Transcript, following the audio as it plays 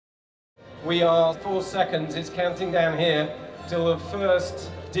We are 4 seconds, it's counting down here, till the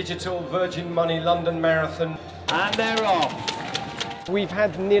first digital Virgin Money London Marathon. And they're off. We've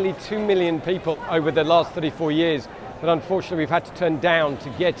had nearly 2 million people over the last 34 years, but unfortunately we've had to turn down to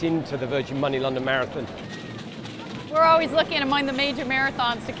get into the Virgin Money London Marathon. We're always looking among the major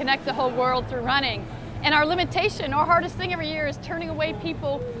marathons to connect the whole world through running. And our limitation, our hardest thing every year is turning away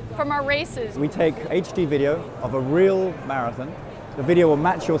people from our races. We take HD video of a real marathon. The video will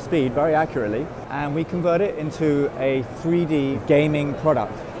match your speed very accurately, and we convert it into a 3D gaming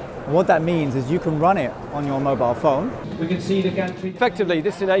product. And what that means is you can run it on your mobile phone. We can see the gantry. Effectively,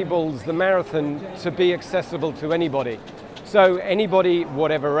 this enables the marathon to be accessible to anybody. So anybody,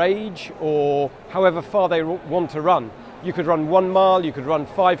 whatever age or however far they want to run. You could run 1 mile, you could run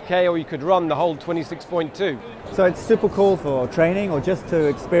 5K, or you could run the whole 26.2. So it's super cool for training or just to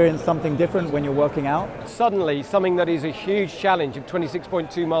experience something different when you're working out. Suddenly, something that is a huge challenge of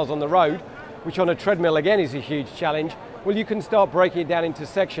 26.2 miles on the road, which on a treadmill again is a huge challenge, well, you can start breaking it down into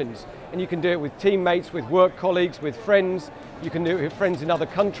sections. And you can do it with teammates, with work colleagues, with friends. You can do it with friends in other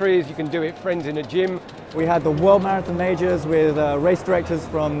countries. You can do it with friends in a gym. We had the World Marathon Majors with race directors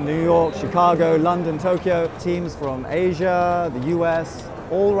from New York, Chicago, London, Tokyo, teams from Asia, the US,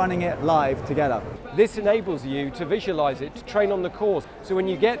 all running it live together. This enables you to visualize it, to train on the course. So when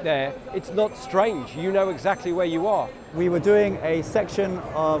you get there, it's not strange. You know exactly where you are. We were doing a section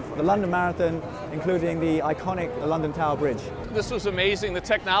of the London Marathon, including the iconic London Tower Bridge. This was amazing. The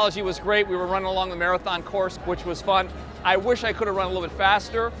technology was great. We were running along the marathon course, which was fun. I wish I could have run a little bit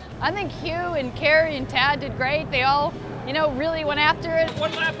faster. I think Hugh and Carrie and Tad did great. They all, really went after it.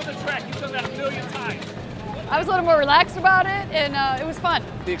 1 lap of the track, you've done that 1 million times. I was a little more relaxed about it, and it was fun.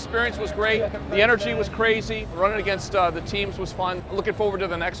 The experience was great. The energy was crazy. Running against the teams was fun. Looking forward to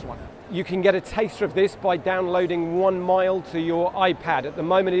the next one. You can get a taster of this by downloading 1 mile to your iPad. At the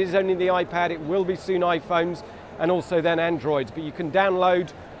moment it is only the iPad, it will be soon iPhones and also then Androids, but you can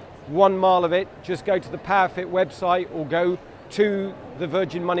download 1 mile of it. Just go to the PowerFit website or go to the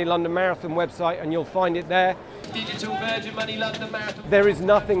Virgin Money London Marathon website and you'll find it there. Digital Virgin Money London Marathon. There is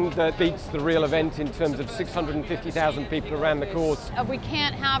nothing that beats the real event in terms of 650,000 people around the course. We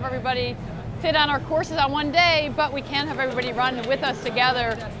can't have everybody fit on our courses on one day, but we can have everybody run with us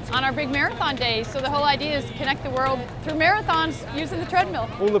together on our big marathon days. So the whole idea is to connect the world through marathons using the treadmill.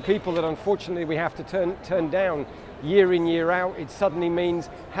 All the people that unfortunately we have to turn down year in, year out, it suddenly means,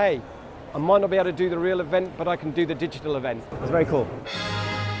 hey, I might not be able to do the real event, but I can do the digital event. It's very cool.